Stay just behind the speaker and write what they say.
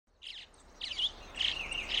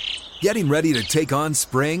Getting ready to take on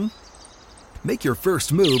spring? Make your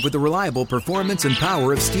first move with the reliable performance and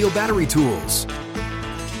power of Steel battery tools.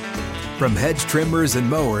 From hedge trimmers and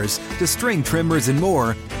mowers to string trimmers and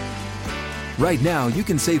more, right now you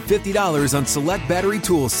can save $50 on select battery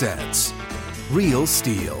tool sets. Real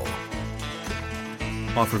Steel.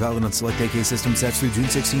 Offer valid on select AK system sets through June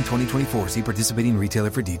 16, 2024. See participating retailer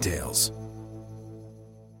for details.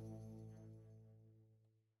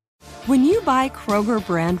 When you buy Kroger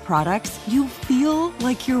brand products, you feel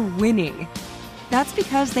like you're winning. That's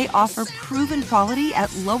because they offer proven quality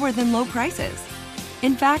at lower than low prices.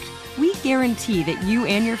 In fact, we guarantee that you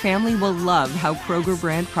and your family will love how Kroger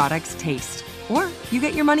brand products taste, or you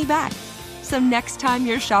get your money back. So next time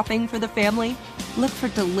you're shopping for the family, look for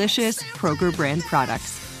delicious Kroger brand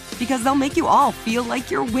products, because they'll make you all feel like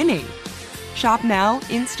you're winning. Shop now,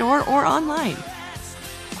 in-store, or online.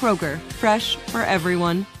 Kroger, fresh for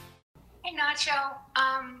everyone. Hey, Nacho.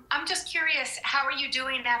 I'm just curious, how are you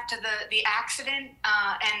doing after the accident?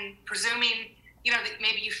 And presuming, that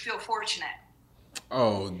maybe you feel fortunate.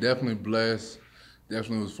 Oh, definitely blessed.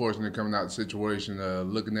 Definitely was fortunate coming out of the situation.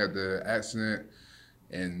 Looking at the accident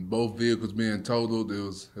and both vehicles being totaled, it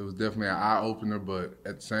was definitely an eye opener. But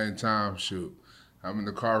at the same time, shoot, I'm in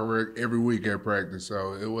the car wreck every week at practice,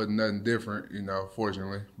 so it wasn't nothing different,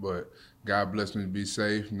 fortunately. But God blessed me to be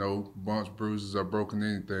safe, no bumps, bruises, or broken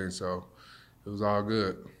anything, so it was all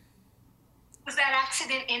good. Was that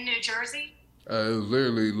accident in New Jersey? It was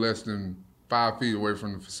literally less than 5 feet away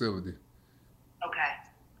from the facility.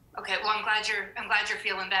 Okay. Well, I'm glad you're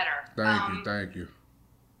feeling better. Thank you.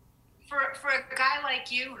 For a guy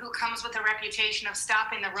like you who comes with a reputation of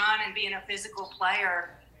stopping the run and being a physical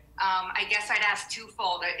player, I guess I'd ask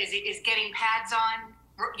twofold. Is getting pads on,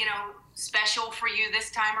 special for you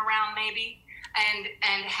this time around, maybe? And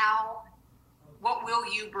what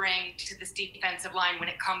will you bring to this defensive line when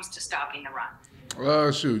it comes to stopping the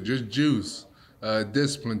run? Just juice.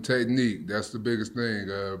 Discipline, technique, that's the biggest thing.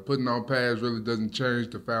 Putting on pads really doesn't change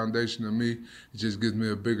the foundation of me. It just gives me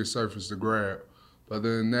a bigger surface to grab. But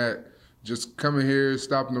other than that, just coming here,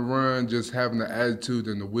 stopping the run, just having the attitude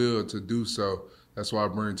and the will to do so, that's what I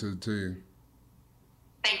bring to the team.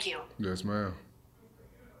 Thank you. Yes, ma'am.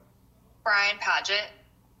 Brian Padgett.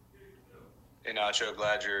 Hey, Nacho,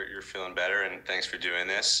 glad you're feeling better, and thanks for doing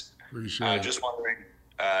this. Appreciate it. Just wondering,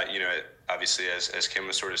 obviously, as Kim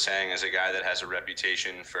was sort of saying, as a guy that has a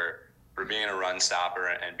reputation for being a run stopper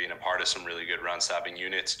and being a part of some really good run-stopping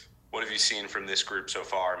units, what have you seen from this group so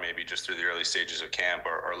far, maybe just through the early stages of camp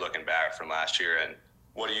or looking back from last year, and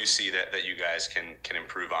what do you see that you guys can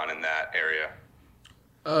improve on in that area?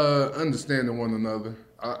 Understanding one another.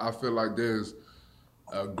 I feel like there's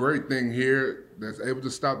a great thing here that's able to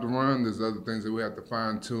stop the run. There's other things that we have to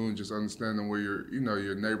fine-tune, just understanding where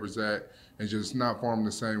your neighbor's at, and just not farming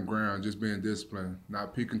the same ground, just being disciplined,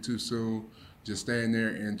 not peeking too soon, just staying there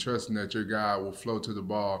and trusting that your guy will flow to the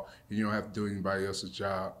ball and you don't have to do anybody else's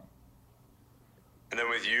job. And then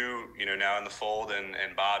with you, now in the fold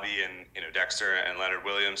and Bobby and, Dexter and Leonard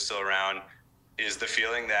Williams still around, is the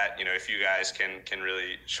feeling that, if you guys can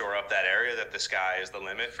really shore up that area, that the sky is the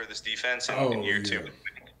limit for this defense in year two?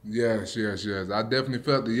 Yes. I definitely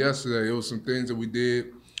felt it yesterday. It was some things that we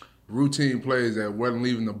did, routine plays that wasn't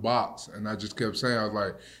leaving the box. And I just kept saying, I was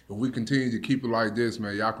like, if we continue to keep it like this,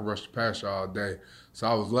 man, y'all can rush the passer all day. So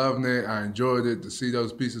I was loving it. I enjoyed it to see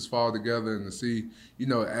those pieces fall together and to see,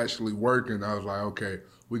 it actually working. I was like, okay,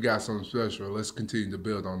 we got something special. Let's continue to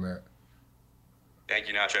build on that. Thank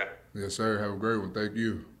you, Nacho. Yes, sir. Have a great one. Thank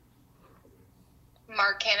you.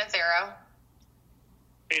 Mark Cannizzaro.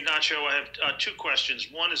 Hey, Nacho, I have two questions.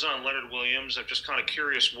 One is on Leonard Williams. I'm just kind of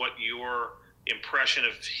curious what your impression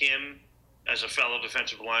of him as a fellow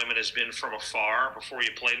defensive lineman has been from afar before you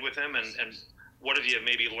played with him, and what have you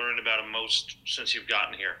maybe learned about him most since you've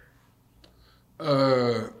gotten here?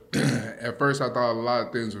 At first I thought a lot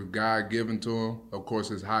of things were God-given to him, of course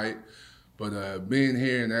his height, but being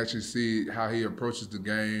here and actually see how he approaches the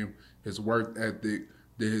game, his work ethic,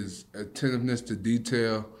 his attentiveness to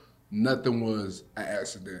detail, nothing was an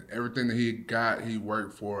accident. Everything that he got, he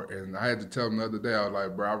worked for. And I had to tell him the other day, I was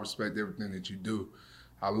like, bro, I respect everything that you do.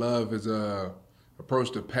 I love his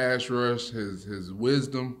approach to pass rush, his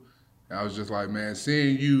wisdom. And I was just like, man,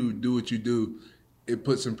 seeing you do what you do, it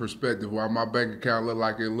puts in perspective why my bank account look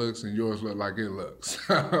like it looks and yours look like it looks.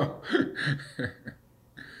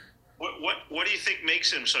 What do you think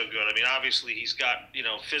makes him so good? I mean, obviously he's got,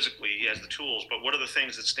 physically he has the tools, but what are the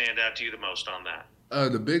things that stand out to you the most on that?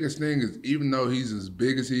 The biggest thing is, even though he's as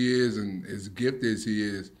big as he is and as gifted as he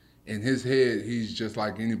is, in his head, he's just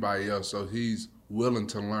like anybody else. So he's willing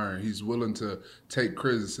to learn. He's willing to take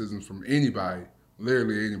criticism from anybody,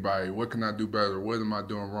 literally anybody. What can I do better? What am I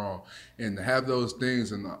doing wrong? And to have those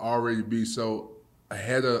things and already be so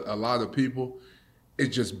ahead of a lot of people, it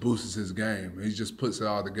just boosts his game. He just puts it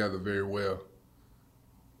all together very well.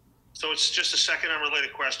 So it's just a second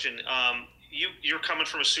unrelated question. You're coming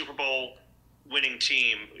from a Super Bowl winning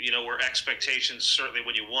team, where expectations, certainly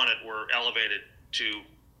when you won it, were elevated to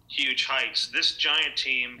huge heights. This Giant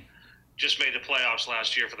team just made the playoffs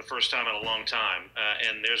last year for the first time in a long time,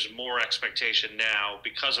 and there's more expectation now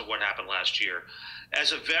because of what happened last year.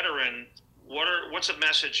 As a veteran, what's a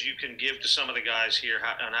message you can give to some of the guys here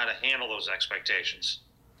on how to handle those expectations?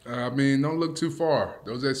 Don't look too far.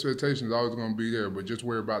 Those expectations are always going to be there, but just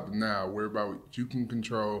worry about the now. Worry about what you can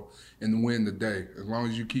control and win the day. As long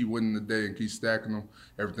as you keep winning the day and keep stacking them,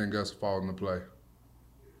 everything else will fall into play.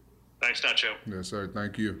 Thanks, Nacho. Yes, sir.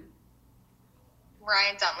 Thank you.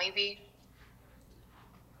 Ryan Dunleavy.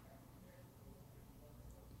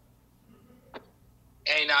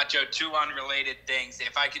 Hey, Nacho, two unrelated things.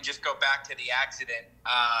 If I could just go back to the accident,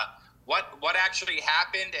 what actually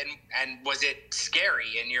happened, and was it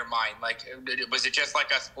scary in your mind? Like, was it just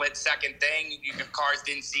like a split-second thing? The cars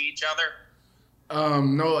didn't see each other?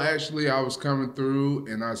 No, actually, I was coming through,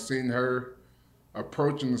 and I seen her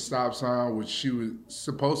approaching the stop sign, which she was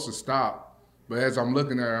supposed to stop. But as I'm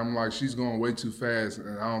looking at her, I'm like, she's going way too fast,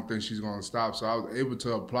 and I don't think she's going to stop. So I was able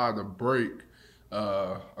to apply the brake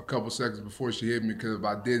a couple seconds before she hit me, because if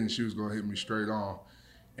I didn't, she was going to hit me straight on.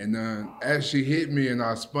 And then as she hit me and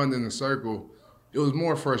I spun in a circle, it was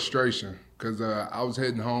more frustration, because I was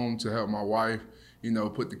heading home to help my wife,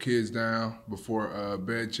 put the kids down before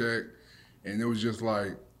bed check. And it was just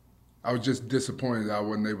like, I was just disappointed that I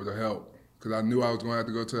wasn't able to help, because I knew I was going to have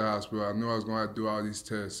to go to the hospital. I knew I was going to have to do all these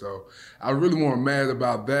tests. So I was really more mad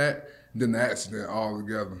about that than the accident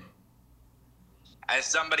altogether. As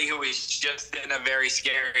somebody who was just in a very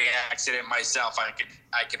scary accident myself, I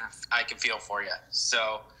can feel for you.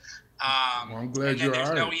 So, well, I'm glad you're all right.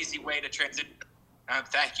 There's no easy way to transition.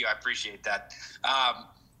 Thank you, I appreciate that.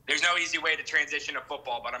 There's no easy way to transition to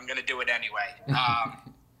football, but I'm going to do it anyway.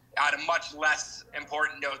 On a much less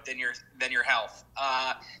important note than your health.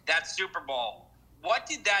 That Super Bowl, what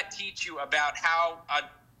did that teach you about how a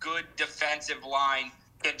good defensive line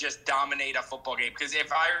can just dominate a football game? Because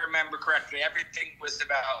if I remember correctly, everything was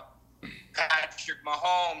about Patrick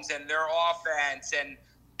Mahomes and their offense and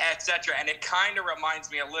et cetera. And it kind of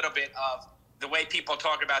reminds me a little bit of the way people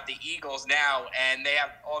talk about the Eagles now, and they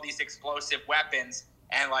have all these explosive weapons.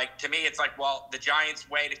 And, like, to me, it's like, well, the Giants'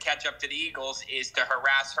 way to catch up to the Eagles is to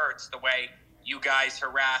harass Hurts the way you guys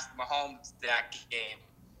harassed Mahomes that game.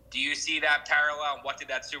 Do you see that parallel? What did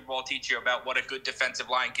that Super Bowl teach you about what a good defensive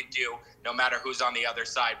line can do, no matter who's on the other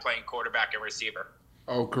side playing quarterback and receiver?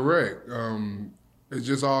 Oh, correct. It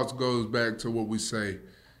just all goes back to what we say.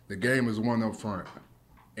 The game is won up front.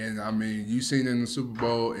 And, you've seen it in the Super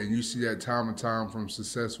Bowl, and you see that time and time from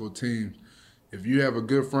successful teams. If you have a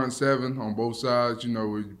good front seven on both sides,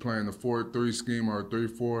 where you're playing a 4-3 scheme or a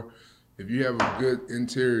 3-4, if you have a good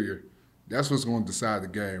interior, that's what's going to decide the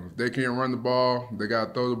game. If they can't run the ball, they got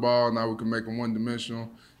to throw the ball. Now we can make them one-dimensional.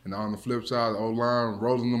 And on the flip side, the O-line,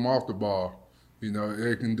 rolling them off the ball.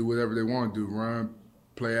 They can do whatever they want to do, run,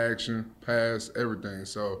 play action, pass, everything.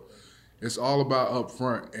 So it's all about up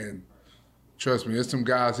front. And trust me, there's some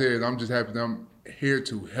guys here, and I'm just happy that I'm here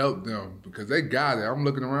to help them, because they got it. I'm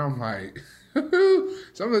looking around like,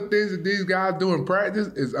 some of the things that these guys do in practice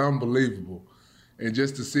is unbelievable. And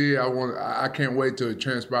just to see it, I can't wait till it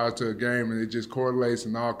transpires to a game and it just correlates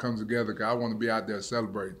and all comes together, because I want to be out there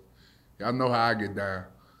celebrating. Y'all know how I get down.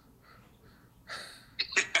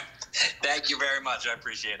 Thank you very much. I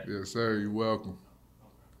appreciate it. Yes, sir. You're welcome.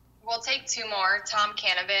 We'll take two more, Tom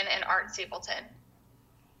Canavan and Art Stapleton.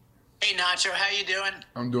 Hey, Nacho, how you doing?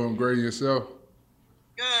 I'm doing great. Yourself?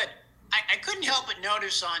 Good. I couldn't help but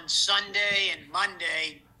notice on Sunday and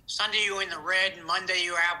Monday, Sunday you were in the red and Monday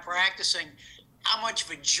you were out practicing, how much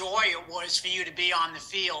of a joy it was for you to be on the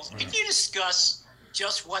field. Can you discuss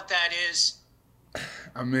just what that is?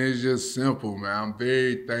 It's just simple, man. I'm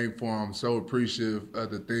very thankful. I'm so appreciative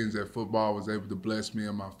of the things that football was able to bless me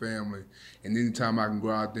and my family. And anytime I can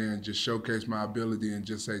go out there and just showcase my ability and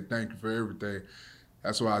just say thank you for everything,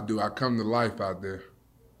 that's what I do. I come to life out there.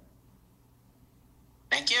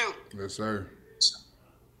 Thank you. Yes, sir.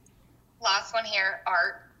 Last one here,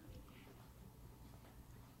 Art.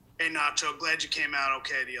 Hey, Nacho, glad you came out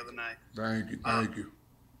okay the other night. Thank you.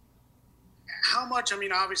 How much,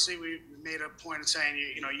 obviously we made a point of saying,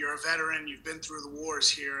 you're a veteran, you've been through the wars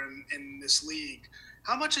here in this league.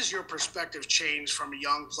 How much has your perspective changed from a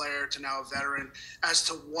young player to now a veteran as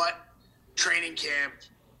to what training camp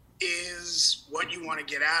is, what you want to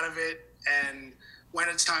get out of it, and when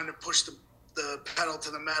it's time to push the pedal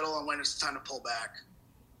to the metal and when it's time to pull back?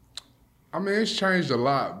 I mean, it's changed a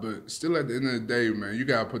lot, but still at the end of the day, man, you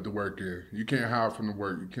got to put the work in. You can't hide from the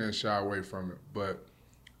work. You can't shy away from it. But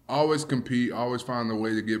always compete, always find a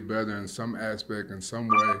way to get better in some aspect, in some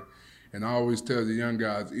way. And I always tell the young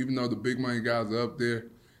guys, even though the big money guys are up there,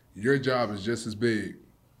 your job is just as big.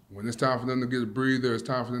 When it's time for them to get a breather, it's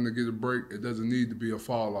time for them to get a break, it doesn't need to be a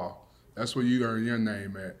fall off. That's where you earn your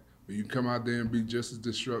name at. When you come out there and be just as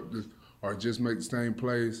disruptive or just make the same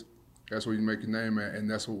plays, that's where you make your name at,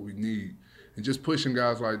 and that's what we need. And just pushing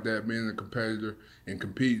guys like that, being a competitor and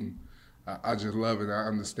competing, I just love it. I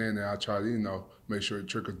understand it. I try to, make sure it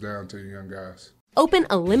trickles down to the young guys. Open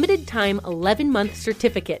a limited-time 11-month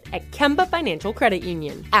certificate at Kemba Financial Credit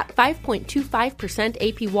Union. At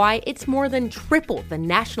 5.25% APY, it's more than triple the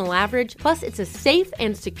national average, plus it's a safe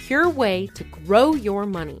and secure way to grow your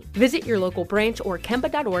money. Visit your local branch or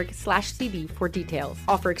kemba.org/cb for details.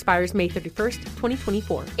 Offer expires May 31st,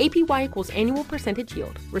 2024. APY equals annual percentage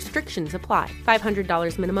yield. Restrictions apply.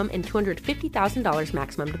 $500 minimum and $250,000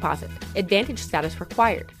 maximum deposit. Advantage status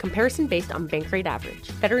required. Comparison based on bank rate average.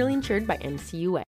 Federally insured by NCUA.